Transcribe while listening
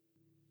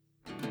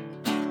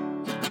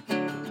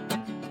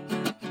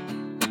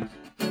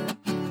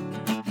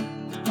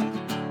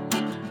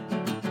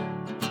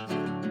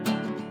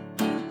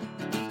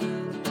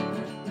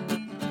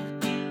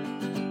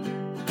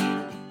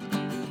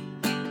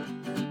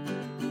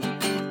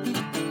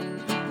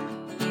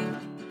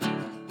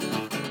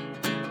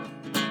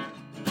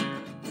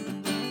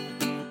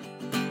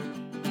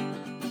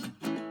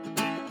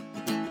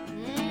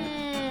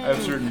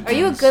at certain things. Are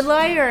you a good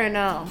liar or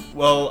no?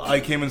 Well, I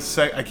came in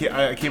I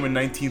came in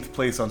 19th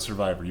place on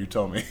Survivor. You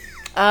tell me.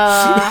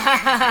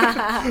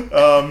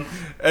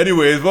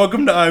 Anyways,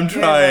 welcome to I'm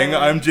Trying.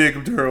 I'm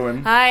Jacob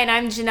Derwin. Hi, and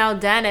I'm Janelle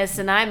Dennis,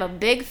 and I'm a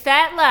big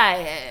fat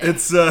liar.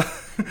 It's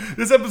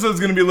this episode is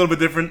going to be a little bit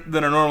different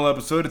than our normal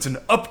episode. It's an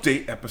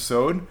update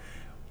episode.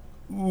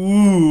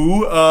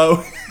 Ooh,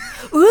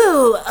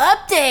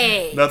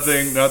 update.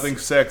 Nothing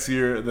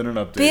sexier than an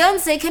update.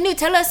 Beyonce, can you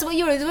tell us what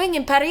you were doing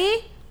in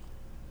Paris?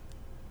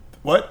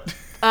 What?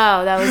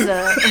 Oh, that was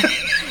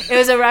it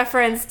was a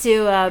reference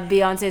to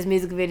Beyonce's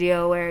music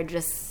video where it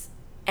just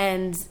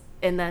ends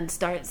and then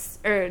starts,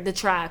 or the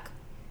track.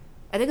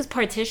 I think it's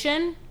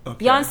Partition.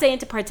 Okay. Beyonce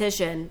into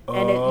Partition,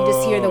 and you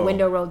just hear the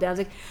window roll down. It's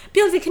like,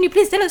 Beyonce, can you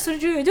please tell us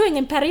what you were doing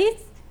in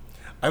Paris?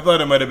 I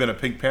thought it might have been a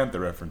Pink Panther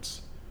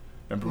reference.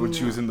 Remember when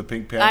she was in the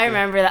Pink Panther? I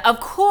remember that.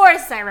 Of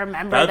course I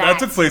remember that. That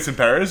took place in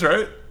Paris,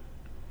 right?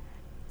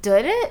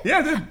 Did it? Yeah,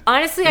 it did.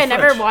 Honestly, I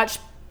never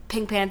watched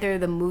Pink Panther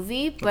the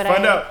movie, but Let's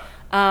find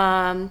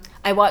out.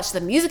 I watched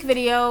the music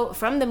video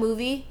from the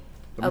movie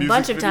a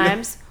bunch of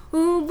times.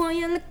 Ooh, boy,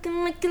 you're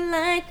looking like you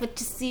like what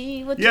you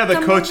see.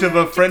 The coach of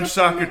a French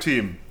soccer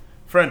team.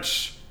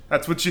 French.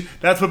 That's what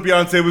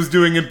Beyonce was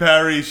doing in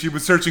Paris. She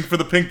was searching for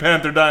the Pink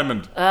Panther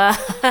diamond.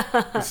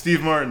 With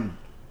Steve Martin.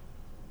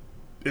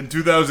 In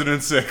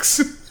 2006.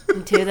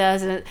 In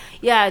 2000.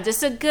 Yeah,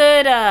 just a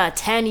good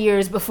 10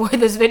 years before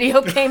this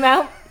video came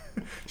out.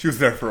 She was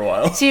there for a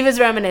while. She was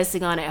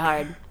reminiscing on it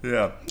hard.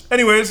 Yeah.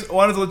 Anyways, I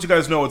wanted to let you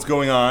guys know what's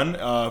going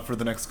on for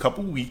the next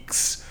couple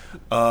weeks.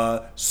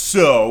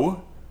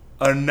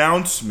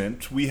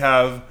 Announcement. We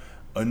have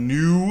a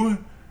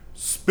new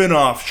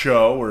spin-off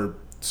show, or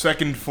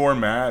second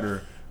format,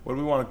 or what do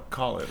we want to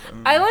call it?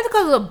 I want to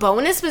call it a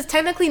bonus, but it's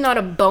technically not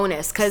a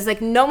bonus, because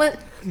no one...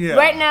 Yeah.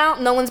 Right now,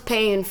 no one's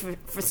paying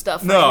for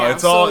stuff right now. No,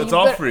 it's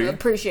all free.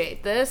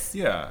 Appreciate this.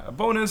 Yeah, a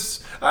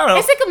bonus. I don't know.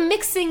 It's like a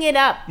mixing it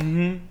up.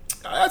 Mm-hmm.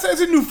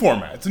 It's a new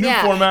format. It's a new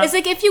format. It's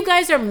like if you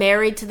guys are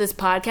married to this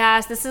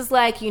podcast, this is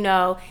like,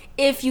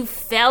 if you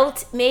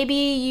felt maybe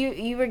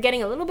you were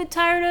getting a little bit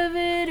tired of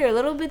it or a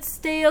little bit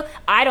stale.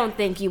 I don't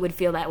think you would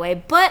feel that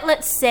way. But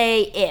let's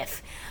say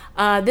if.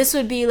 This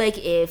would be like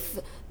if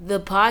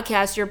the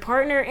podcast, your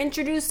partner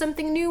introduced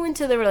something new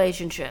into the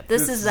relationship.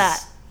 This is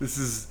that. This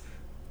is...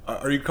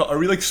 Are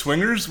we like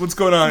swingers? What's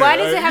going on Why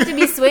here? does it have to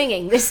be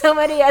swinging? There's so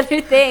many other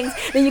things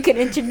that you can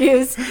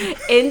introduce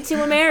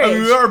into a marriage. I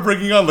mean, we are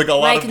bringing on like a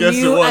lot of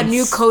guests at once. A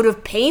new coat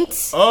of paint.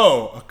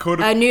 Oh, a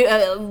coat of... A new...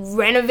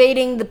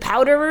 renovating the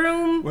powder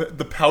room. What,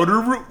 the powder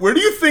room? Where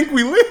do you think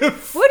we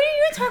live? What are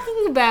you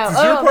talking about?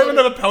 Does your apartment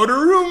have a powder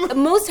room?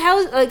 Most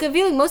I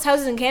feel like most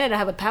houses in Canada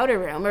have a powder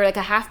room or like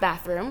a half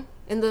bathroom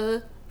in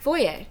the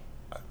foyer.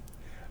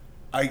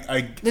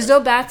 There's no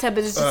bathtub,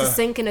 but it's just a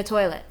sink and a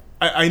toilet.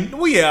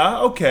 Well, yeah,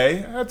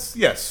 okay.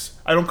 Yes.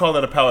 I don't call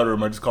that a powder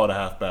room. I just call it a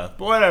half bath.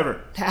 But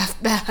whatever.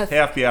 Half bath.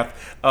 Half bath.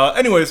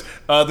 Anyways,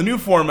 the new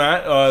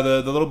format,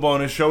 the little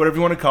bonus show, whatever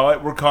you want to call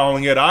it, we're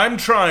calling it I'm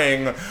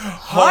Trying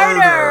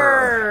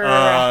Harder.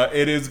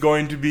 It is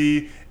going to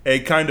be a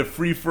kind of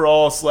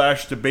free-for-all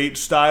 / debate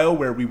style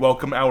where we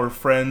welcome our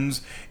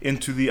friends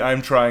into the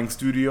I'm Trying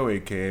studio,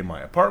 a.k.a.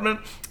 my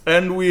apartment.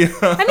 And we...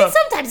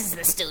 sometimes it's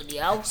the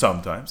studio.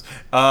 Sometimes.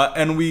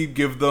 And we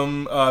give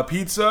them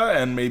pizza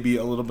and maybe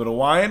a little bit of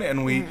wine,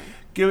 and we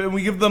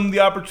give them the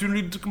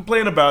opportunity to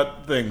complain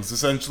about things,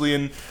 essentially.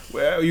 And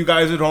you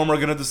guys at home are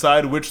going to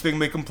decide which thing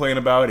they complain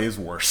about is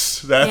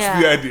worse.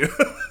 That's the idea.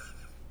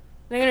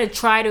 They're going to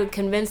try to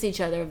convince each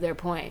other of their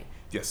point.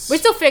 Yes. We're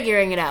still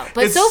figuring it out.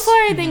 But so far,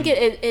 I think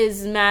it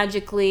is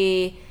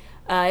magically,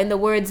 in the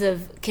words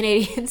of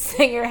Canadian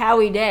singer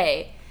Howie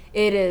Day,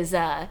 it is...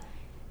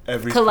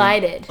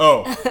 collided.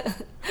 What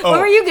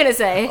were you gonna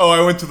say? Oh,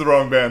 I went to the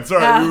wrong band.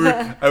 Sorry,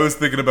 I was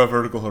thinking about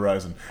Vertical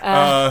Horizon.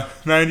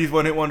 90s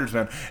one hit wonders,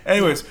 man.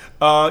 Anyways,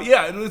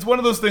 it's one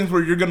of those things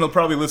where you're gonna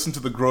probably listen to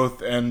the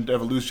growth and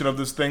evolution of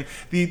this thing.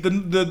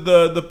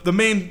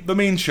 The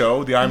main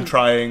show, the I'm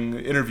Trying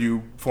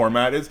interview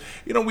format is,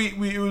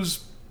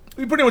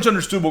 we pretty much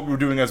understood what we were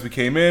doing as we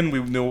came in. We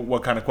knew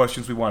what kind of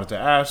questions we wanted to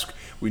ask.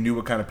 We knew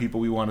what kind of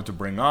people we wanted to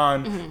bring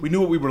on. Mm-hmm. We knew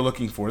what we were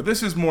looking for.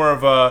 This is more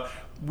of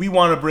we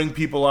want to bring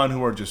people on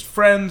who are just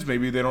friends.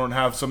 Maybe they don't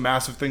have some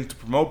massive thing to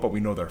promote, but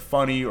we know they're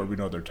funny, or we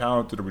know they're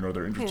talented, or we know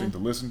they're interesting to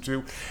listen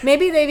to.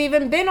 Maybe they've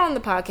even been on the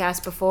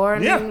podcast before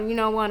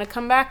and want to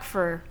come back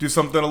for... Do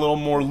something a little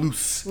more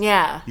loose.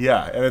 Yeah.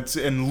 Yeah,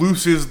 and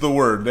loose is the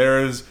word.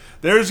 There's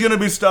going to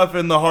be stuff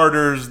in the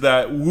Harders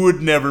that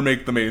would never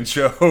make the main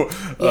show.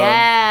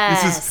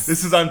 Yes.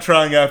 This is I'm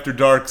Trying After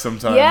Dark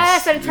sometimes.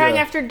 Yes, I'm Trying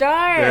After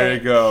Dark. There you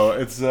go.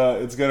 It's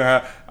going to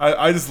have...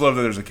 I just love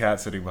that there's a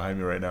cat sitting behind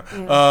me right now.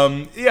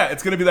 Yeah.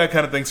 It's going to be that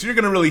kind of thing. So you're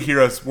going to really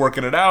hear us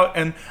working it out,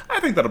 and I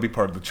think that'll be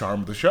part of the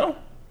charm of the show,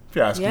 if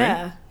you ask me.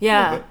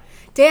 Yeah.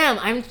 Damn,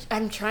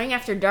 I'm Trying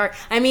After Dark.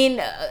 I mean,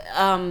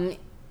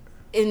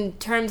 in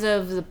terms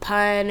of the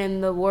pun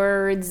and the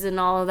words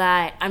and all of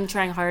that, I'm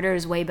Trying Harder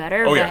is way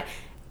better. Oh, yeah.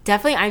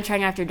 Definitely I'm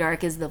Trying After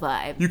Dark is the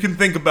vibe. You can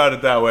think about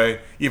it that way,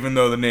 even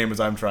though the name is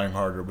I'm Trying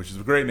Harder, which is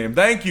a great name.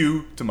 Thank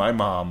you to my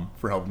mom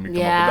for helping me come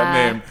up with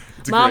that name.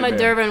 It's a Mama great name.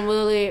 Durbin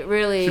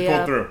really She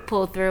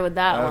pulled through with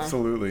that one.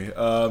 Absolutely.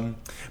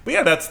 But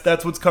yeah,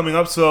 that's what's coming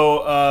up.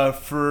 So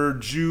for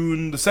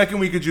June, the second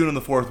week of June and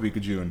the fourth week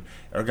of June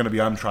are going to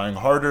be I'm Trying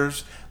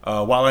Harders.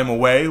 While I'm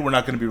away, we're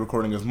not going to be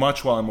recording as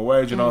much while I'm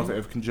away. Janelle,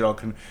 if Janelle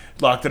can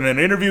lock in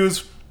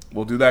interviews,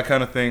 we'll do that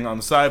kind of thing on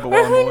the side. But Or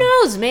while I'm who away,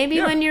 knows? Maybe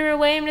when you're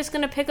away, I'm just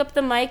going to pick up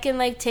the mic and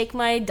like take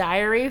my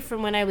diary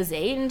from when I was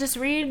 8 and just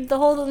read the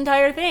whole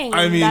entire thing.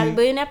 I mean, that'll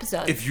be an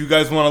episode. if you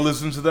guys want to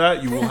listen to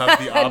that, you will have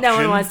the option. No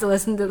one wants to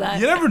listen to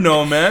that. You never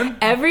know, man.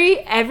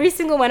 Every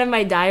single one of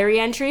my diary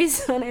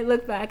entries, when I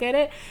look back at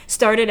it,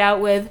 started out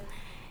with,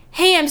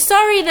 "Hey, I'm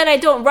sorry that I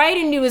don't write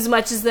in you as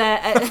much as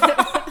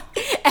that."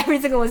 Every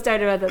single one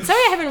started with that. Sorry,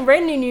 I haven't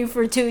written in you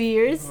for 2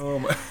 years. Oh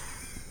my.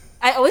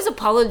 I always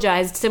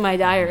apologized to my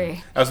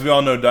diary. As we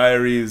all know,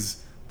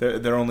 diaries,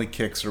 their only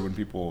kicks are when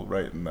people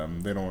write in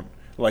them. They don't,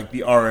 like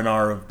the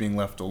R&R of being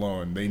left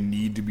alone. They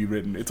need to be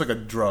written. It's like a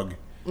drug.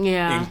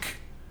 Yeah.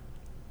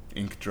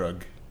 Ink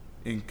drug.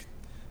 Ink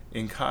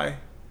high?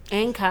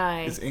 Ink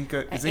high. Is ink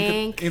a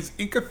thing?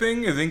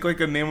 Is ink like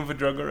a name of a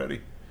drug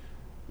already?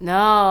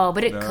 No,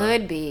 but it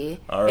could be.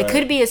 All right. It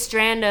could be a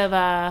strand of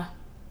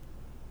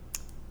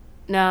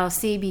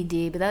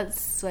CBD, but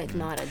that's like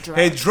not a drug.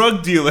 Hey,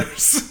 drug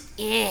dealers.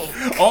 Ink.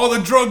 All the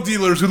drug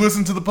dealers who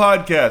listen to the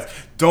podcast,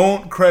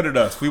 don't credit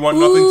us. We want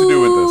nothing to do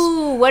with this.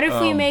 Ooh, what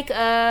if we make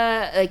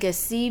a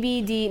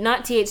CBD,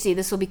 not THC,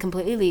 this will be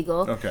completely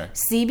legal. Okay.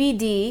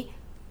 CBD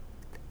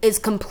is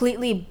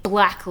completely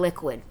black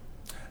liquid.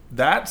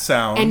 That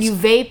sounds And you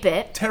vape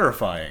it.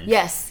 terrifying.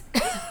 Yes.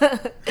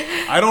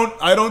 I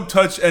don't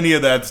touch any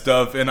of that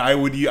stuff, and I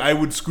would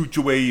scooch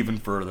away even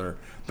further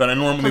than I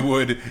normally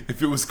would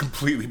if it was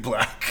completely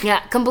black. Yeah,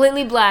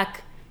 completely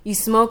black. You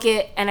smoke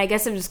it, and I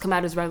guess it would just come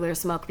out as regular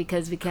smoke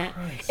because we can't.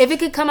 If it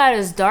could come out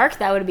as dark,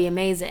 that would be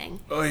amazing.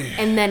 Oh, yeah.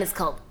 And then it's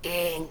called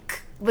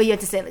ink. But you have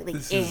to say it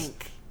like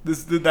ink.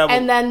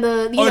 And then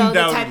the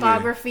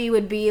typography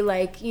would be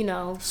like,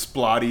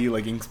 splotty,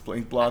 like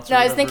ink blots. No,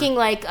 I was thinking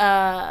like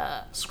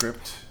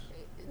script.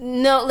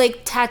 No,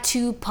 like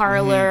tattoo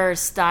parlor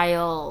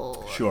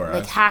style. Sure.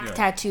 Like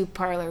tattoo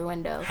parlor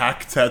window.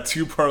 Hack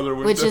tattoo parlor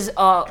window. Which is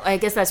all, I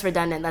guess that's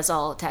redundant. That's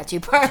all tattoo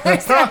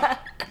parlors.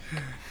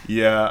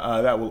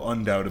 Yeah, that will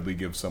undoubtedly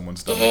give someone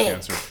stomach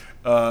cancer.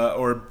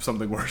 Or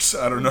something worse.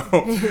 I don't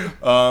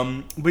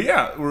know. But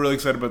yeah, we're really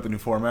excited about the new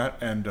format,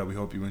 and we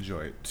hope you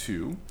enjoy it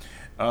too.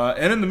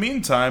 And in the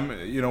meantime,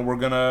 we're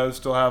going to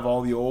still have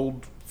all the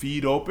old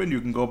feed open.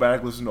 You can go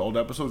back, listen to old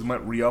episodes. We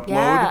might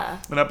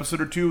re-upload an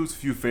episode or two with a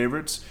few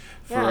favorites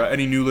for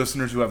any new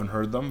listeners who haven't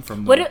heard them.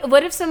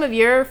 What have some of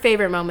your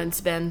favorite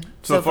moments been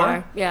so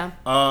far? Yeah.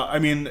 I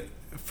mean,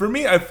 for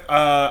me,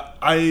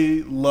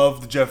 I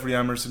loved the Jeffrey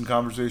Emerson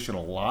conversation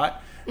a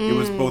lot. It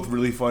was both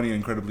really funny and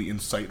incredibly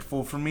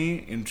insightful for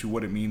me into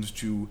what it means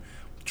to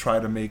try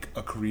to make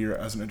a career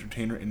as an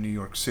entertainer in New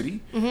York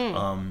City.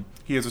 Mm-hmm.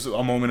 He has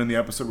a moment in the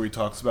episode where he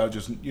talks about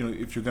just,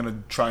 if you're going to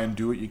try and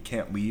do it, you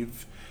can't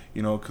leave,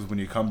 because when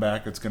you come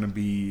back, it's going to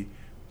be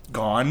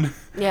gone.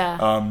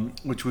 Yeah.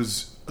 Which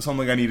was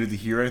something I needed to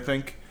hear, I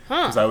think.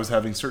 Because I was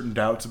having certain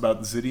doubts about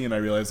the city, and I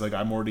realized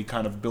I'm already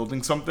kind of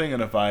building something,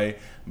 and if I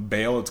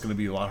bail, it's going to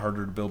be a lot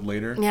harder to build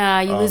later.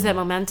 Yeah, you lose that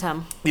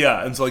momentum.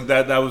 Yeah, and so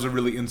that was a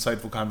really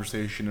insightful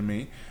conversation to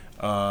me.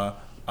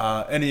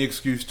 Any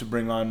excuse to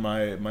bring on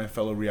my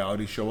fellow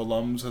reality show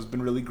alums has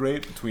been really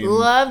great.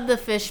 Love the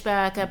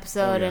Fishback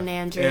episode and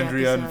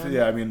Andrea episode.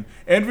 I mean,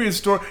 Andrea's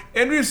story.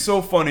 Andrea's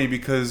so funny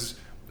because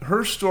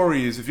her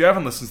stories, if you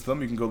haven't listened to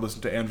them, you can go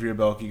listen to Andrea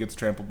Belke Gets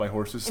Trampled by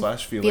Horses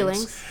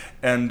 /Feelings.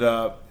 And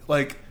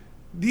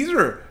these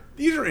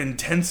are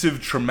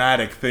intensive,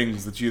 traumatic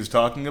things that she is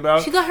talking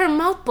about. She got her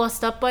mouth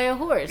bust up by a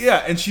horse.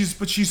 Yeah, and she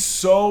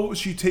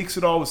takes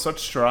it all with such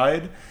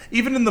stride.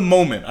 Even in the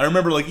moment, I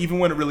remember even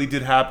when it really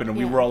did happen, and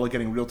we were all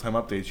getting real time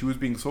updates. She was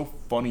being so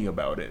funny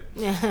about it.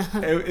 Yeah,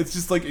 it's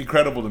just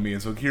incredible to me.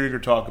 And so hearing her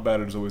talk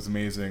about it is always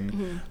amazing.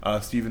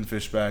 Mm-hmm. Stephen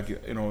Fishback,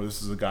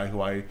 this is a guy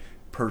who I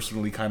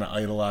personally kind of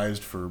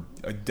idolized for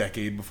a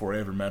decade before I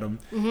ever met him,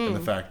 and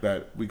the fact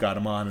that we got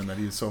him on and that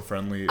he's so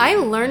friendly. I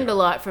learned a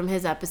lot from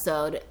his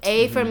episode.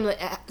 From the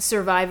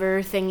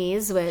Survivor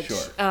thingies, which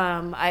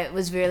it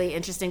was really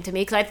interesting to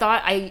me because I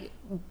thought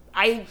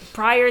I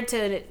prior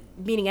to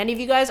meeting any of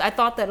you guys, I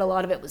thought that a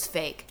lot of it was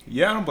fake.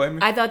 Yeah, I don't blame you.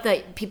 I thought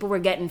that people were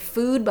getting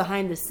food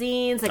behind the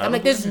scenes.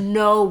 There's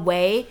no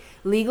way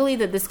legally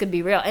that this could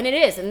be real, and it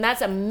is, and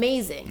that's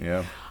amazing.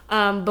 Yeah.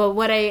 But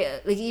what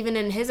even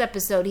in his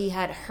episode, he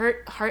had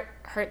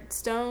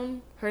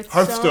Hearthstone,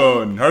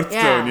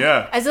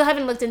 yeah. I still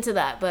haven't looked into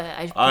that, but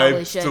I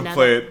probably should. I still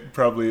play it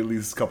probably at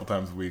least a couple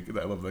times a week.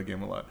 I love that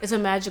game a lot. It's a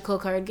magical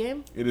card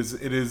game? It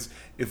is.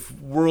 If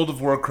World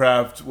of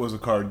Warcraft was a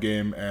card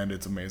game, and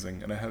it's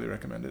amazing, and I highly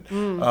recommend it.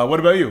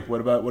 What about you?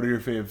 What are your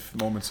fave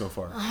moments so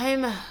far?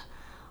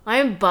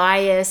 I'm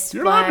biased.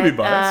 You're allowed to be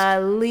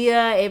biased.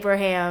 Leah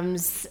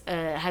Abrahams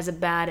has a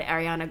bad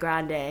Ariana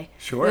Grande.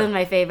 Sure. One of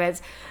my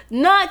favorites.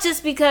 Not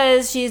just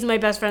because she's my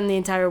best friend in the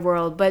entire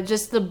world, but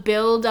just the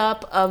build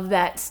up of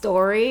that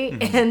story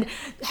and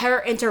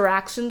her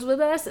interactions with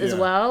us as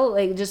well.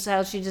 Like, just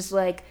how she just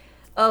like,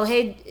 oh,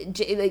 hey,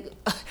 like,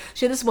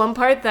 she had this one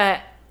part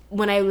that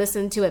when I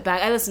listened to it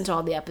back, I listened to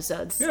all the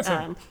episodes.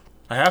 Yeah,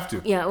 I have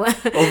to. Yeah.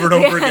 Over and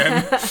over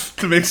again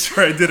to make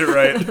sure I did it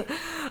right.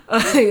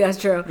 That's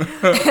true.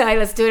 I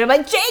listened to it. I'm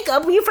like,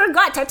 Jacob, you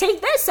forgot to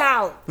take this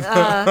out.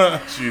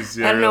 Jeez,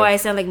 yeah, I don't know why I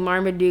sound like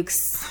Marmaduke's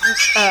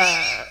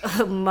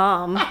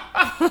mom.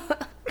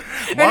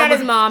 Or not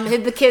his mom,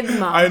 the kid's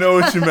mom. I know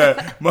what you meant.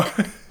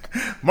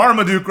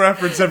 Marmaduke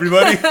reference,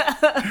 everybody.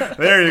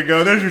 There you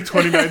go. There's your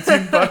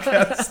 2019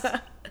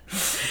 podcast.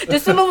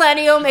 Just a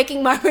millennial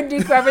making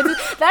Marmaduke references.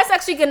 That's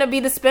actually going to be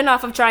the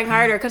spinoff of Trying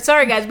Harder. Because,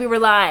 sorry, guys, we were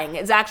lying.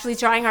 It's actually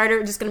Trying Harder.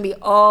 It's just going to be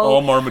all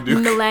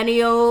Marmaduke.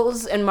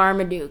 Millennials and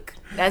Marmaduke.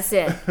 That's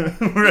it.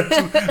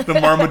 The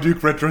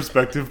Marmaduke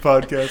retrospective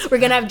podcast. We're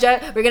gonna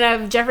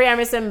have Jeffrey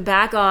Emerson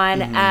back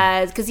on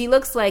as because he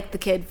looks like the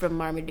kid from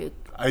Marmaduke,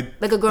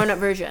 like a grown-up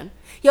version.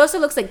 He also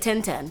looks like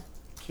Tintin.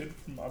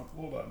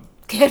 Hold on.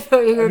 Kid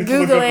from you're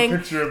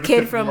googling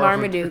kid from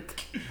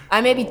Marmaduke. I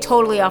may be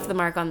totally off the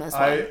mark on this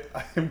one.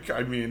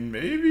 I mean,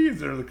 maybe is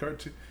there the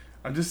cartoon?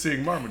 I'm just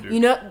seeing Marmaduke. You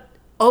know?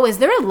 Oh, is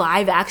there a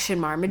live action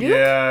Marmaduke?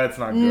 Yeah, it's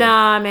not good.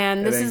 Nah,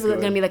 man, this is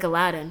gonna be like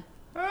Aladdin.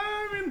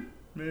 I mean,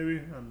 maybe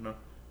I don't know.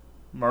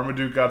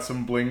 Marmaduke got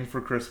some bling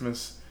for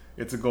Christmas.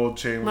 It's a gold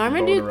chain with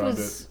Marmaduke a bone around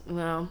was, it.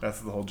 well.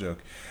 That's the whole joke.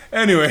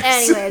 Anyways,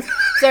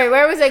 sorry,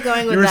 where was I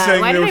going with that? You were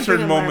saying Why there did were I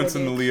certain bring up moments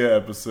in the Marmaduke? Leah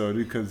episode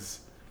because.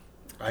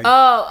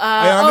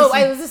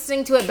 I was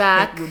listening to it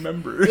back. I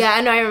remember. Yeah, I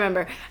know, I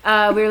remember.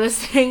 We were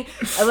listening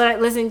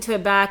to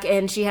it back,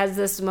 and she has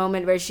this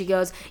moment where she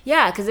goes,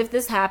 "Yeah, because if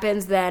this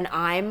happens, then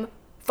I'm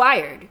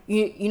fired."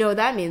 You know what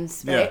that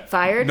means, right? Yeah.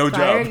 Fired, No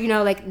fired. job. You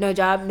know, like no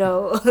job,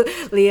 no.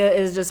 Leah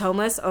is just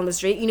homeless on the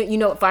street. You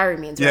know what fired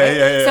means, Yeah, right?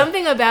 yeah.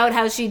 Something about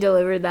how she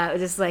delivered that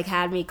just like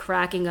had me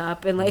cracking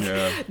up, and like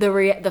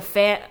the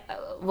fan.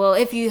 Well,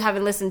 if you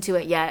haven't listened to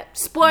it yet,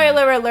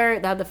 spoiler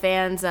alert, how the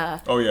fans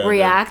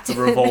react. The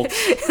revolt.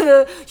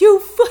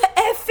 You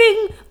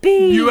effing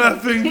bee. You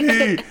effing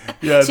bee.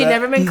 Yeah, She'd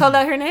never been called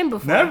out her name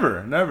before.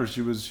 Never.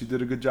 She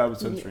did a good job of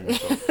censoring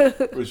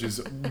herself, which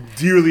is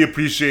dearly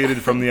appreciated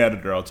from the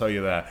editor. I'll tell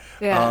you that.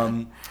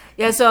 Yeah.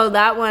 Yeah. So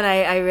that one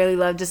I really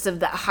love, just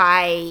of the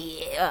high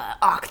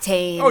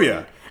octane. Oh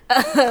yeah.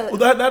 Well,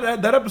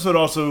 that episode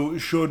also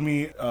showed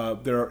me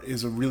there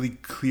is a really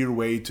clear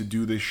way to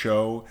do this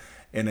show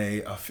in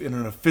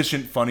an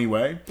efficient, funny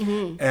way,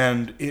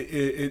 and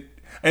it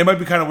might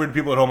be kind of weird to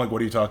people at home, like, what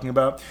are you talking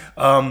about?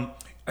 I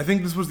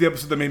think this was the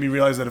episode that made me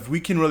realize that if we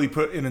can really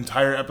put an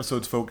entire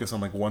episode's focus on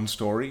like one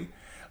story,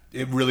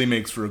 it really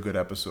makes for a good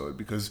episode,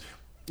 because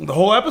the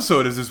whole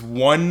episode is this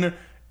one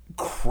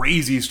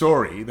crazy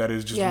story that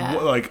is just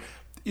like,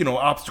 you know,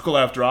 obstacle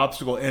after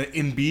obstacle, and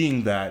in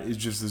being that is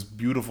just this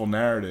beautiful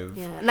narrative.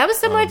 Yeah, and that was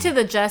similar to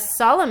the Jess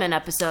Solomon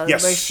episode where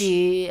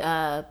she.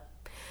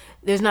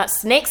 There's not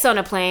snakes on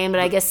a plane,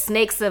 but I guess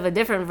snakes of a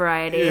different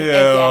variety.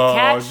 Yeah,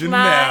 catch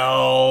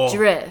my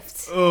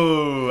drift.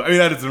 Oh, I mean,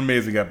 that is an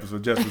amazing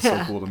episode. Jess was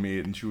so cool to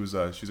meet, and she's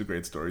a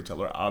great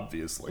storyteller,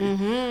 obviously.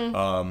 But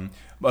I'm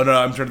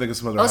trying to think of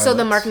some other Also, highlights.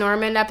 the Mark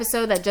Norman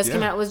episode that just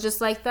came out was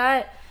just like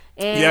that.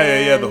 And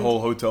Yeah, the whole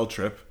hotel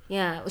trip.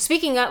 Yeah.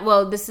 Speaking of,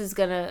 well, this is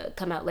going to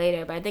come out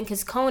later, but I think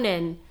his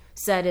Conan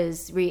set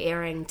is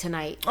re-airing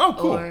tonight. Oh,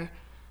 cool.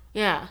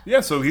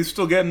 Yeah, so he's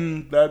still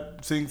getting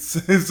that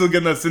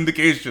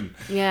syndication.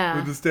 Yeah,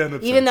 with the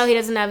stand-up. Even though he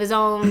doesn't have his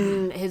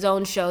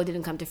own show,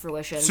 didn't come to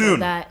fruition.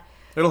 Soon,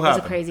 it'll happen. Was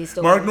a crazy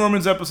story. Mark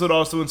Norman's episode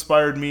also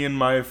inspired me and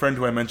my friend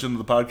who I mentioned in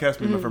the podcast,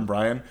 me and my friend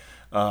Brian.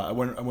 I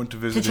went to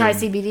visit to try him.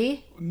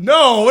 CBD.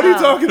 No, what are you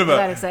talking about?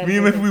 I got excited.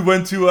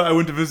 I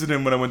went to visit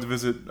him when I went to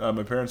visit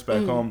my parents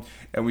back home,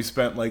 and we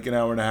spent like an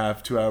hour and a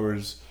half, 2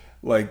 hours,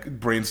 like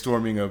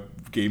brainstorming a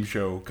game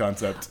show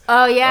concept.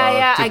 Oh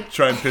yeah. To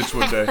try and pitch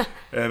one day,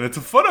 and it's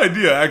a fun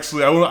idea.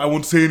 Actually, I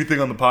won't say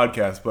anything on the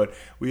podcast, but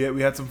we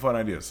had some fun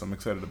ideas, so I'm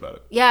excited about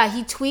it. Yeah,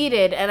 he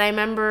tweeted, and I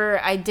remember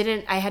I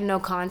had no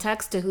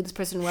context to who this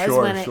person was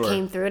when it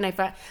came through, and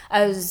I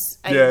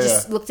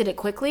just looked at it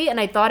quickly, and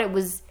I thought it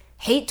was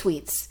hate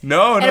tweets.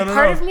 No, and a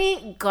part of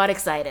me got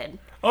excited.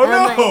 Oh,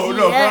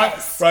 no,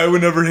 yes. Brian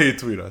would never hate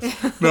tweet us.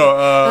 No,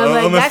 I'm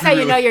like, that's how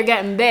you know you're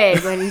getting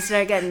big, when you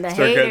start getting the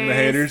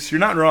haters. You're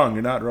not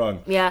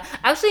wrong. Yeah.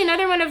 Actually,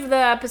 another one of the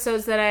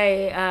episodes that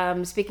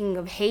I, speaking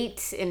of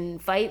hate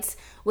and fights,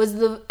 was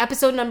the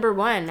episode number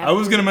 1. I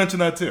was going to mention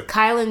that too.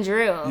 Kyle and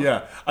Drew.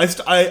 Yeah.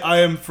 I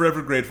am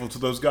forever grateful to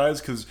those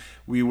guys, because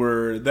we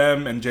were,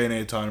 them and Jay and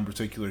Aton in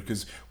particular,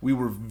 because we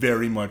were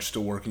very much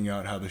still working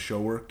out how the show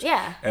worked.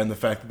 Yeah. And the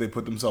fact that they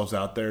put themselves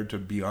out there to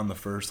be on the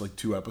first like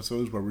 2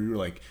 episodes where we were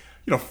like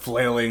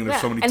flailing. There's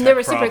so many and tech they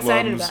were problems, super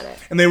excited about it.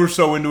 and they were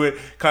so into it.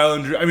 Kyle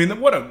and Drew. I mean,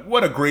 what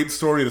a great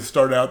story to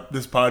start out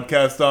this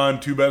podcast on.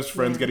 Two best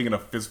friends getting in a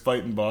fist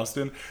fight in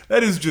Boston.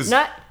 That is just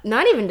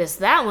not even just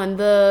that one.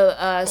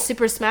 The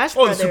Super Smash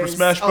Brothers. the Super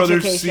Smash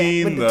Brothers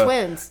scene with the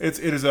twins. It's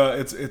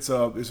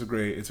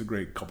a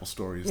great couple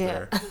stories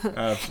there.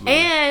 Absolutely.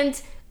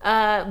 And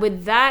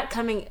with that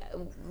coming,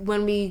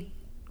 when we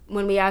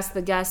asked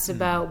the guests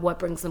about what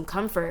brings them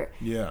comfort,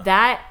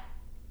 that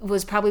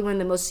was probably one of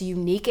the most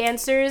unique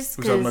answers.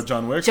 We're talking about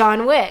John Wick?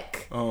 John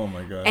Wick. Oh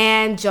my god!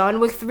 And John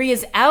Wick 3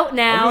 is out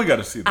now. I really got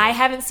to see that. I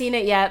haven't seen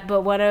it yet,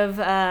 but one of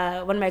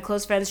my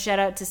close friends, shout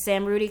out to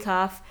Sam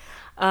Rudikoff,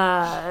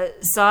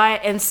 saw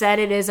it and said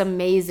it is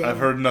amazing. I've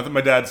heard nothing.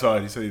 My dad saw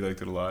it. He said he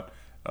liked it a lot.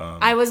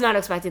 I was not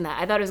expecting that.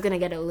 I thought it was going to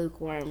get a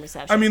lukewarm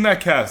reception. I mean, that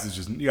cast is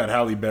just, you got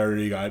Halle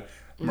Berry, you got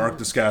Mark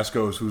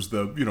Dacascos, who's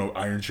the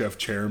Iron Chef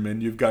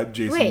chairman. You've got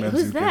Jason Mantzoukas.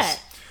 Who's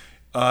that?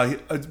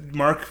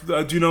 Mark,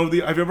 do you know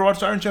have you ever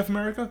watched Iron Chef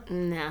America?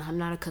 No, I'm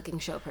not a cooking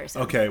show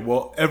person. Okay,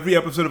 well, every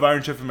episode of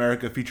Iron Chef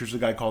America features a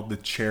guy called the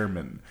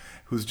Chairman,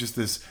 who's just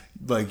this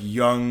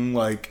young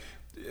PI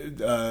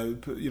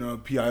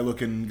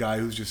looking guy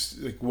who's just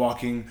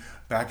walking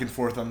back and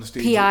forth on the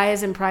stage. PI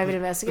is in Private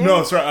Investigator?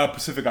 No, sorry,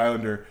 Pacific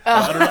Islander.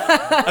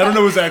 I don't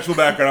know his actual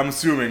background. I'm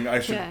assuming I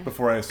should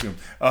before I assume.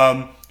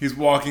 He's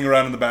walking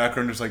around in the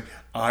background, just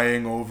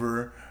eyeing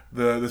over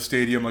the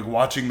stadium,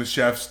 watching the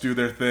chefs do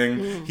their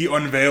thing. He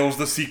unveils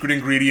the secret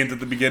ingredient at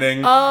the beginning.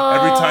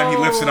 Every time he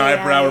lifts an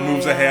eyebrow or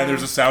moves a hand,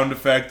 there's a sound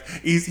effect.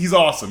 He's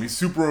awesome. He's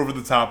super over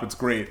the top. It's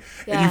great.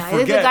 Yeah, and you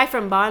forget, he's the guy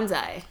from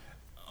Bonsai.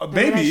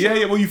 Maybe,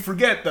 yeah. Well, you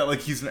forget that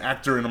he's an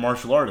actor and a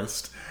martial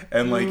artist,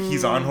 and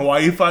he's on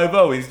Hawaii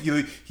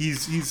Five-0.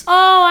 He's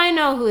oh, I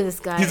know who this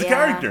guy is. He's a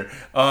character,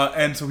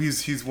 and so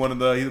he's one of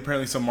he's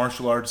apparently some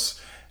martial arts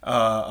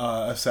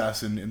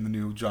assassin in the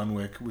new John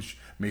Wick, which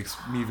makes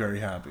me very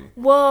happy.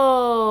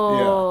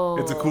 Whoa!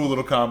 Yeah, it's a cool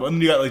little combo. And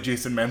then you got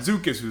Jason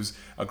Mantzoukas, who's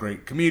a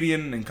great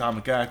comedian and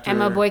comic actor, and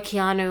my boy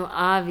Keanu,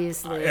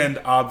 obviously, and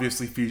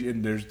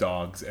there's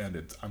dogs, and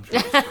I'm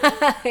sure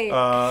it's great.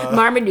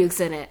 Marmaduke's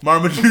in it.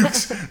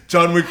 Marmaduke's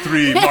John Wick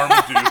 3,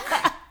 Marmaduke.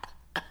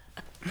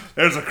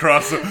 There's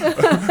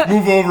a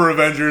move over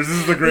Avengers. This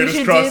is the greatest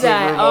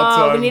crossover of all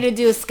time. We need to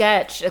do a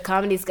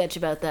comedy sketch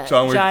about that.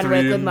 John Wick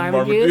with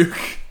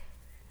Marmaduke.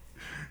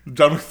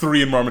 John Wick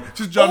 3 and Marmaduke.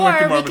 Just John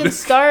Wick and Marmaduke. Or we can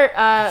start,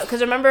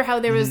 because remember how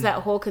there was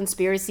that whole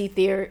conspiracy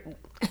theory?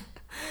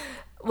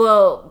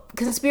 Well,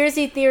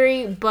 conspiracy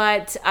theory,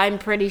 but I'm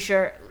pretty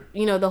sure,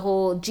 the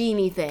whole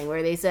genie thing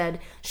where they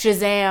said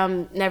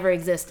Shazam never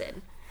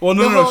existed. Well,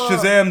 no.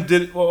 Shazam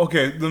did. Well,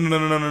 okay.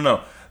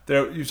 No.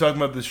 You're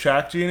talking about the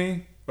Shaq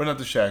genie? Or not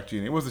the Shaq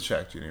genie. It was the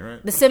Shaq genie,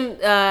 right?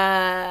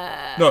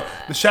 No,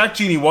 the Shaq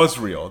genie was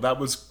real. That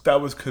was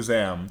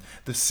Kazam.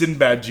 The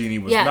Sinbad genie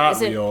was not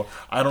real.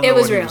 I don't know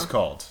what it was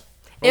called.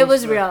 It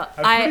was real.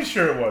 I'm pretty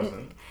sure it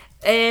wasn't.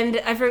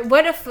 And I forgot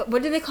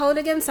what do they call it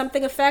again?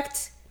 Something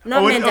effect?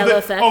 Not Mandela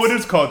effect. Oh, it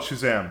is called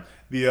Shazam.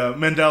 The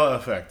Mandela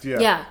effect. Yeah.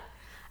 Yeah.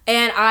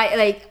 And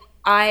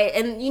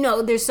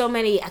there's so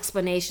many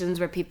explanations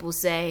where people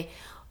say,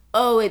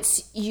 oh,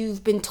 it's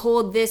you've been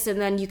told this, and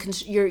then you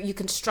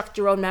construct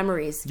your own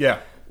memories.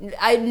 Yeah,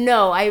 I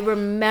know. I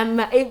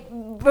remember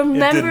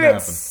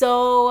it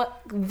so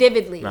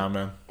vividly. Nah,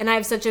 man. And I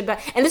have such a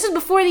bad. And this is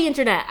before the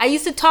internet. I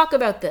used to talk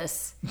about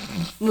this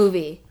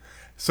movie.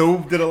 So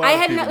did a lot. I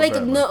of had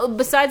people, no.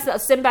 Besides the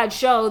Sinbad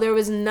show, there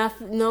was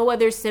no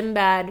other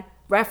Sinbad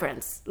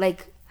reference.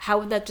 How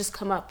would that just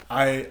come up?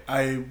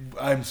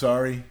 I'm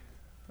sorry.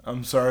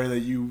 I'm sorry that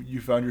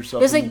you found yourself.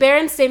 There's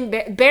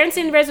Berenstain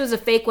Bears was a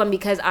fake one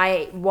because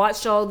I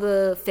watched all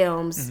the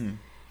films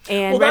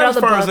and read all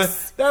the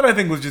books. That I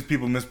think was just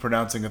people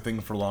mispronouncing a thing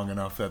for long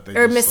enough that they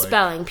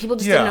misspelling. People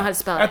just didn't know how to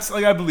spell it. That's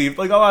I believe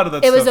a lot of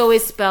that. It was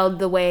always spelled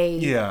the way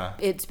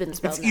it's been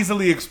spelled. It's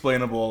easily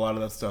explainable. A lot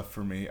of that stuff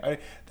for me.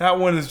 That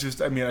one is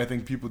just. I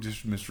think people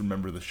just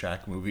misremember the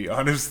Shaq movie.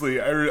 Honestly,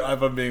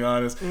 if I'm being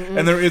honest,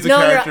 and there is a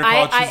character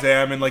called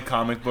Shazam in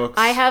comic books.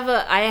 I have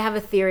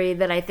a theory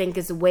that I think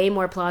is way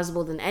more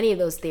plausible than any of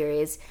those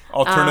theories.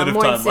 Alternative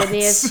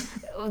timelines.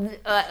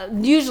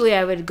 Usually,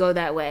 I would go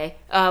that way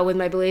with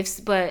my beliefs,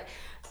 but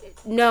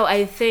no,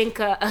 I think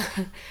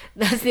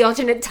that's the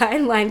alternate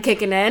timeline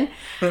kicking in.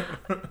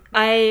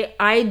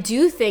 I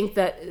do think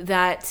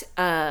that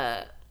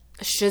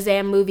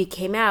Shazam movie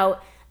came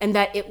out and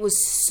that it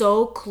was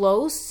so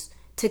close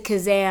to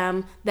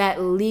Kazam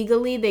that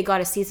legally they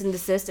got a cease and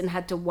desist and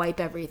had to wipe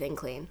everything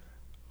clean.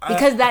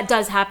 Because that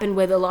does happen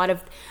with a lot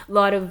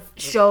of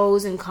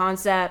shows and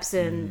concepts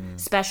and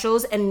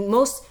specials, and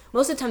most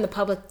of the time the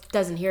public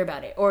doesn't hear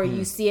about it, or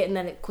you see it and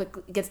then it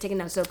gets taken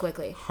down so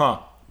quickly.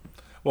 Huh.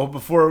 Well,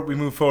 before we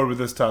move forward with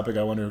this topic,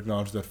 I want to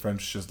acknowledge that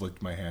French just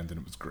licked my hand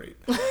and it was great.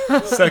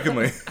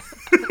 Secondly,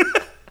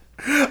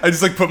 I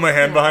just put my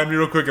hand behind me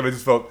real quick and I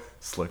just felt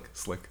slick.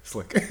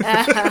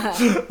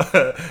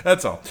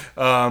 That's all.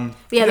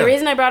 The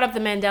reason I brought up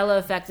the Mandela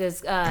effect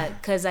is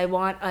because I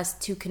want us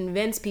to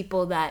convince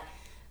people that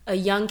a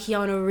young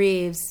Keanu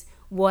Reeves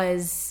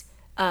was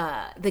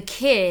the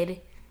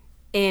kid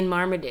in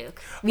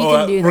Marmaduke. We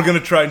can do that. We're gonna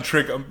try and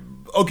trick.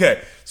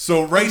 Okay,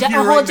 so here, a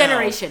whole right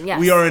generation. Now, yes,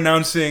 we are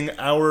announcing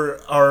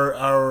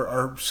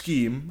our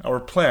scheme, our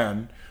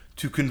plan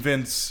to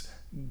convince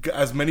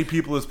as many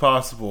people as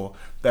possible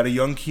that a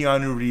young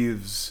Keanu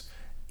Reeves.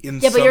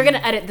 But you're gonna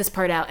edit this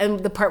part out, and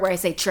the part where I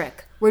say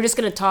trick. We're just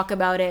gonna talk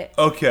about it.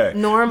 Okay.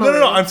 Normally,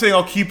 No. I'm saying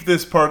I'll keep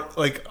this part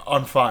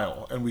on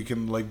file, and we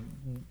can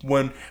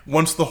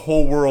once the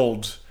whole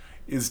world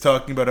is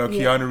talking about how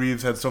Keanu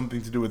Reeves had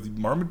something to do with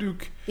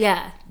Marmaduke.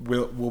 Yeah.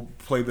 We'll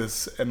play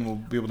this and we'll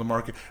be able to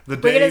mark it. The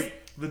date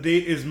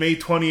is May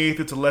 28th.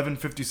 It's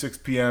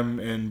 11:56 p.m.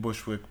 in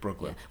Bushwick,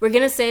 Brooklyn. We're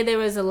gonna say there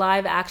was a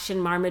live action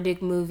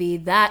Marmaduke movie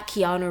that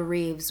Keanu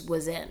Reeves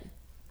was in.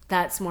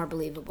 That's more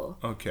believable.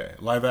 Okay,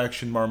 live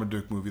action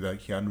Marmaduke movie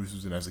that Keanu Reeves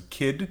was in as a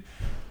kid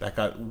that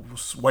got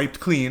wiped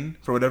clean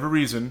for whatever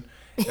reason,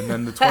 and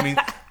then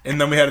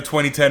and then we had a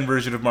 2010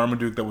 version of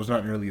Marmaduke that was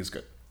not nearly as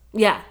good.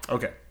 Yeah.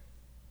 Okay.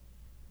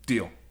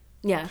 Deal.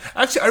 Yeah.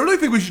 Actually, I really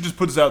think we should just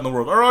put this out in the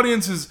world. Our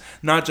audience is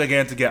not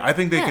gigantic yet. I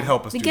think they could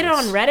help us. We do get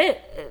this. it on Reddit.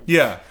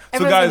 Yeah.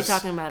 So Everyone's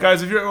talking about it.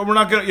 guys, if you're, we're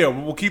not gonna.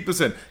 We'll keep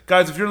this in.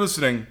 Guys, if you're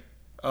listening,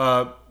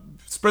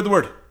 spread the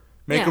word.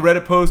 Make a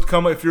Reddit post.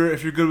 Come if you're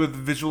good with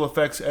visual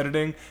effects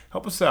editing.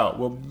 Help us out.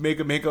 We'll make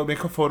a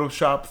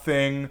Photoshop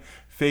thing,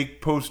 fake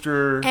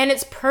poster. And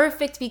it's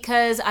perfect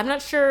because I'm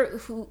not sure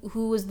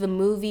who was the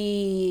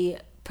movie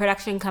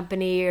production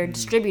company or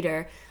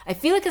distributor. I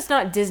feel like it's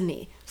not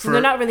Disney, so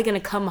they're not really going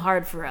to come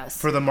hard for us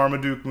for the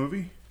Marmaduke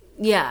movie.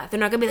 Yeah, they're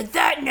not going to be like,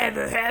 that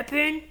never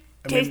happened.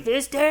 Take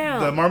this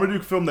down. The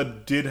Marmaduke film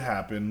that did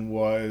happen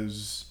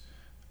was,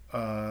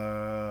 God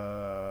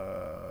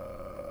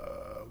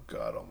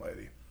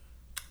Almighty.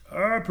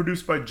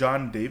 Produced by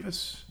John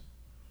Davis.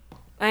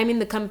 I mean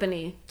the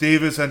company.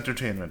 Davis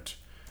Entertainment.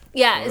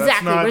 Yeah, so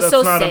exactly.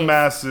 That's not a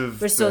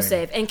massive We're so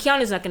safe. And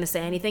Keanu's not going to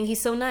say anything.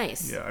 He's so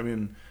nice. Yeah, I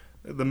mean,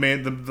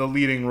 the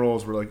leading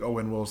roles were like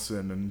Owen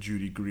Wilson and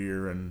Judy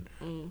Greer and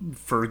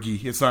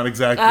Fergie. It's not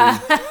exactly...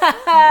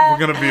 we're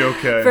going to be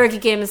okay.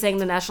 Fergie came and sang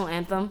the national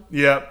anthem.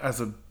 Yeah,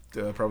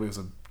 probably as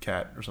a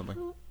cat or something.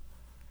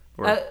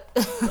 Or, I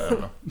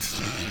don't know.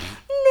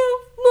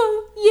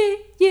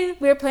 Yeah.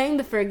 We were playing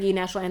the Fergie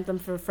national anthem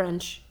for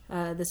French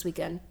this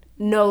weekend.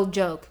 No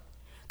joke.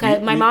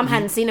 My mom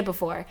hadn't seen it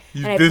before.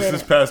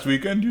 This past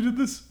weekend you did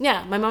this?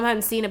 Yeah, my mom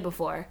hadn't seen it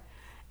before.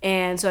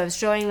 And so I was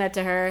showing that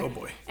to her. Oh,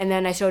 boy. And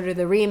then I showed her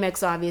the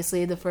remix,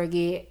 obviously, the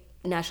Fergie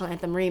national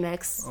anthem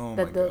remix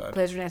that the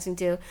players were dancing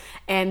to.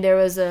 And there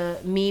was a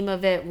meme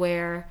of it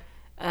where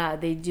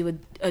they do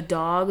a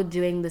dog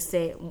doing the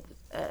same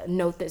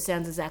note that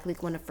sounds exactly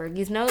like one of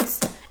Fergie's notes.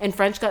 And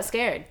French got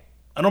scared.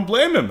 I don't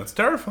blame him. That's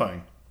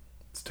terrifying.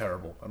 It's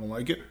terrible. I don't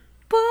like it.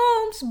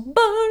 Bombs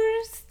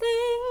bursting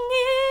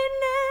in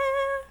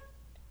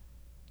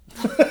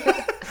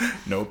air.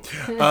 Nope.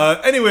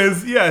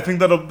 Anyways, yeah, I think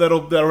that'll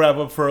wrap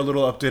up for a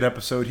little update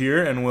episode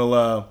here, and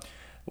we'll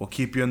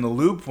keep you in the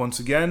loop once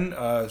again.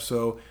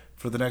 So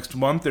for the next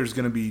month, there's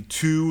going to be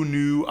 2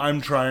 new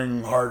I'm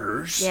Trying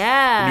Harders.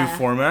 Yeah. New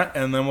format,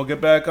 and then we'll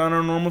get back on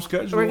our normal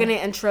schedule. We're going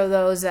to intro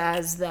those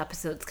as the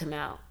episodes come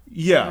out.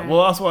 Yeah. Right.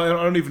 Well, also, I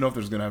don't even know if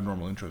there's going to have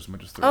normal intros. We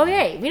might just we don't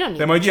need.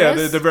 They might. Intros.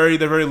 Yeah, they're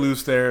very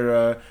loose.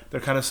 They're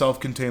kind of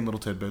self-contained little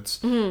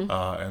tidbits,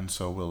 and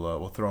so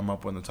we'll throw them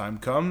up when the time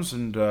comes,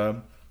 and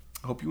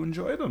I hope you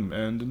enjoy them.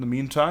 And in the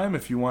meantime,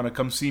 if you want to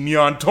come see me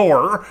on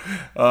tour,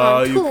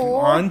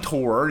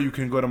 you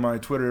can go to my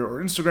Twitter or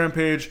Instagram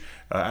page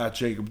at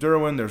Jacob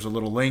Derwin. There's a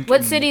little link.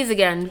 What cities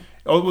again?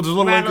 Oh, well, there's a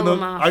little link in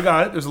I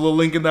got it. There's a little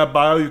link in that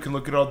bio. You can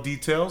look at all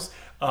details.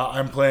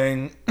 I'm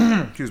playing.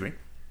 Excuse me.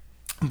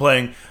 I'm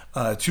playing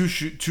 2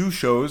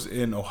 shows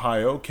in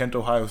Ohio, Kent,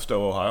 Ohio,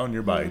 Stowe, Ohio,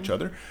 nearby each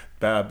other,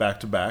 back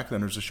to back.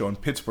 Then there's a show in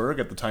Pittsburgh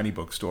at the Tiny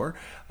Bookstore,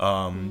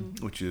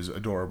 which is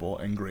adorable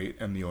and great,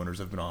 and the owners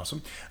have been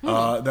awesome.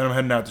 Then I'm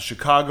heading out to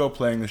Chicago,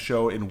 playing a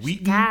show in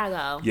Wheaton.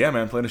 Chicago. Yeah,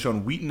 man, playing a show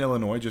in Wheaton,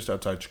 Illinois, just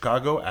outside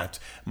Chicago at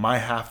My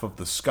Half of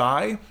the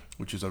Sky,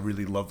 which is a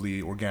really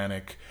lovely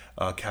organic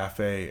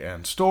cafe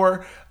and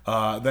store.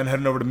 Then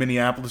heading over to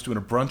Minneapolis, doing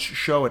a brunch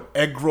show at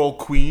Egg Roll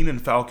Queen in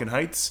Falcon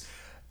Heights.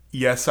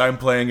 Yes, I'm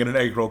playing in an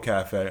egg roll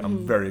cafe.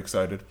 I'm very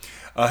excited.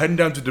 Heading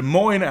down to Des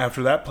Moines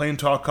after that, playing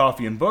Talk,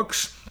 Coffee, and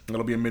Books.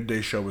 That'll be a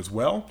midday show as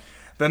well.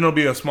 Then there'll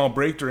be a small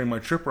break during my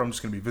trip where I'm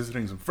just going to be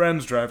visiting some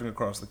friends, driving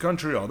across the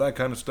country, all that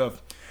kind of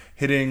stuff.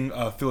 Hitting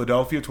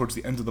Philadelphia towards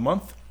the end of the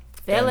month.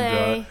 Philly.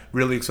 And,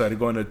 really excited.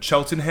 Going to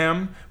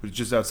Cheltenham, which is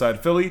just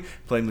outside Philly,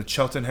 playing the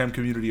Cheltenham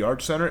Community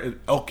Arts Center at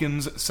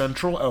Elkins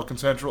Central.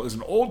 Elkins Central is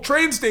an old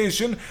train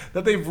station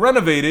that they've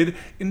renovated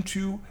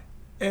into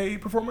a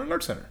performing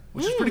arts center,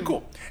 which is pretty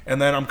cool.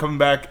 And then I'm coming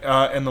back,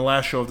 and the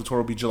last show of the tour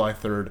will be July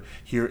 3rd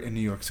here in New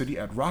York City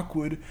at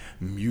Rockwood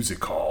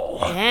Music Hall.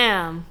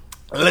 Damn.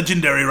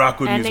 Legendary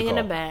Rockwood Ending Music Hall.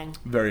 in a bang.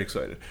 Very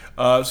excited.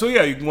 So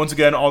yeah, once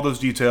again, all those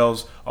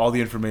details, all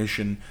the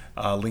information,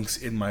 links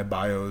in my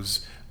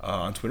bios.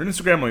 on Twitter and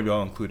Instagram. Maybe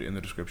I'll include it in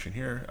the description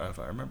here if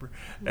I remember.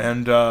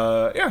 And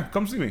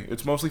come see me.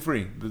 It's mostly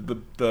free.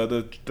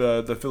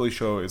 The Philly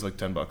show is like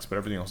 $10, but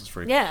everything else is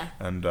free. Yeah.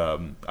 And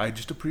I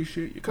just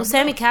appreciate you coming. Will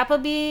Sammy Kappa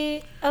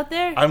be out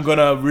there? I'm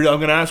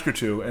gonna ask her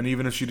to, and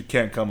even if she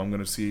can't come, I'm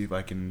gonna see if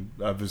I can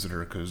visit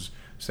her, because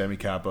Sammy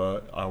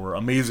Kappa, our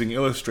amazing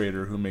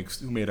illustrator who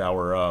made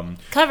our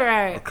cover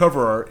art. Our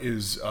cover art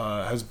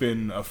has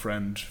been a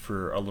friend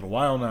for a little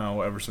while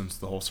now, ever since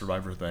the whole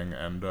Survivor thing,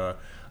 and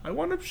I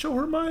want to show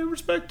her my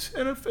respect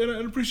and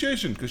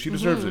appreciation, because she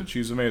deserves it.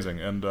 She's amazing,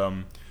 and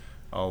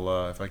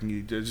I'll if I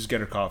can just get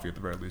her coffee at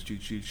the very least.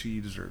 She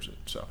deserves it.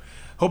 So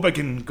hope I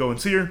can go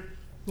and see her.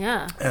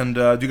 Yeah. And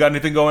do you got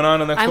anything going on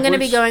in the next I'm going to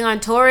be going on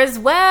tour as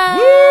well.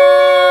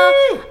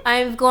 Woo!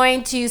 I'm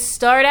going to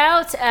start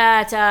out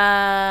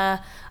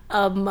at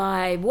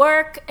my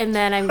work, and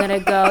then I'm going to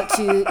go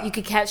to, you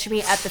could catch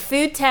me at the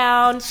Food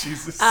Town.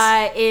 Jesus.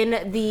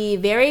 In the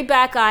very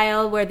back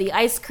aisle where the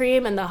ice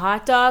cream and the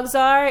hot dogs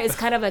are. It's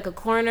kind of like a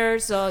corner,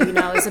 so,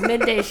 it's a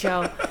midday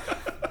show.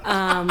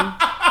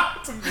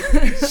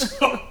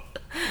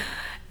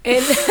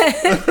 And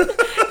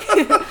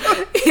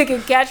you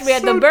can catch me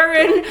at the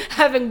Burren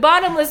having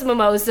bottomless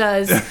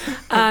mimosas,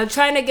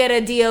 trying to get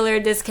a deal or a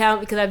discount,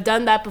 because I've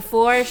done that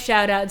before.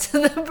 Shout out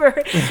to the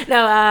Burren.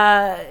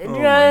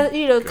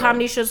 No,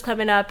 comedy shows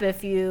coming up.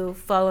 If you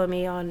follow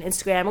me on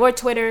Instagram or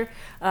Twitter,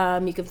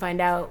 you can find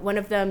out. One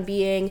of them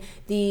being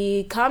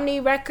the Comedy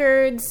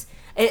Records.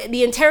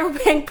 The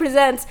Interrobang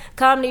presents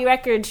Comedy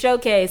Records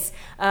Showcase,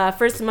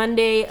 first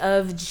Monday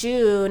of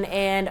June,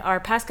 and our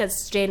past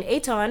guest Jane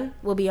Aton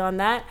will be on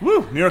that.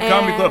 Woo! New York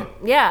Comedy Club.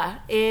 Yeah,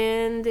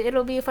 and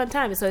it'll be a fun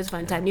time. It's always a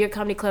fun time. New York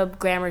Comedy Club,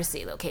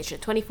 Gramercy location,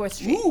 24th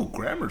Street. Ooh,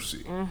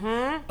 Gramercy.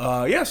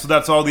 Mm-hmm. So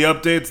that's all the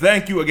updates.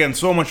 Thank you again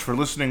so much for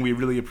listening. We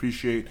really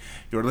appreciate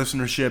your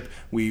listenership.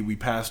 We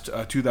passed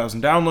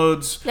 2,000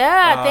 downloads.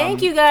 Yeah,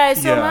 thank you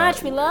guys so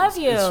much. We love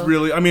you. It's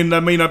really,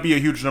 that may not be a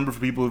huge number for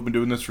people who've been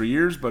doing this for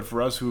years, but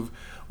for us who've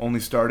only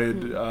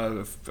started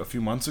a few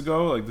months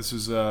ago, like, this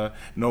is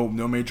no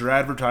major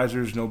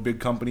advertisers, no big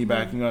company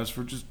backing us,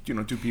 for just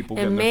two people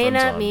getting their friends on. It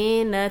may not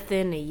mean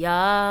nothing to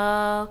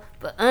y'all,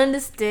 but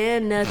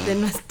understand nothing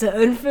was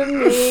done for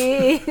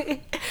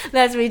me.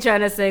 That's me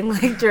trying to sing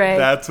like Drake.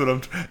 That's what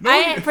I'm.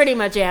 I pretty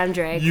much am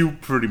Drake. You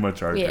pretty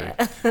much are Drake.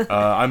 Yeah.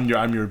 I'm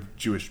your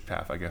Jewish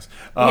path, I guess.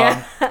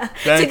 Yeah.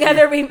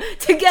 Together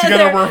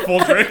we're a full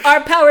Drake.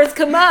 Our powers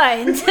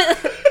combined.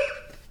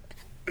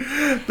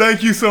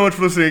 Thank you so much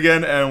for listening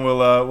again, and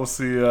we'll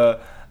see you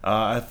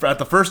at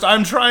the first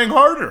I'm Trying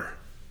Harder.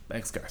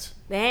 Thanks, guys.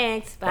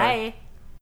 Thanks. Bye.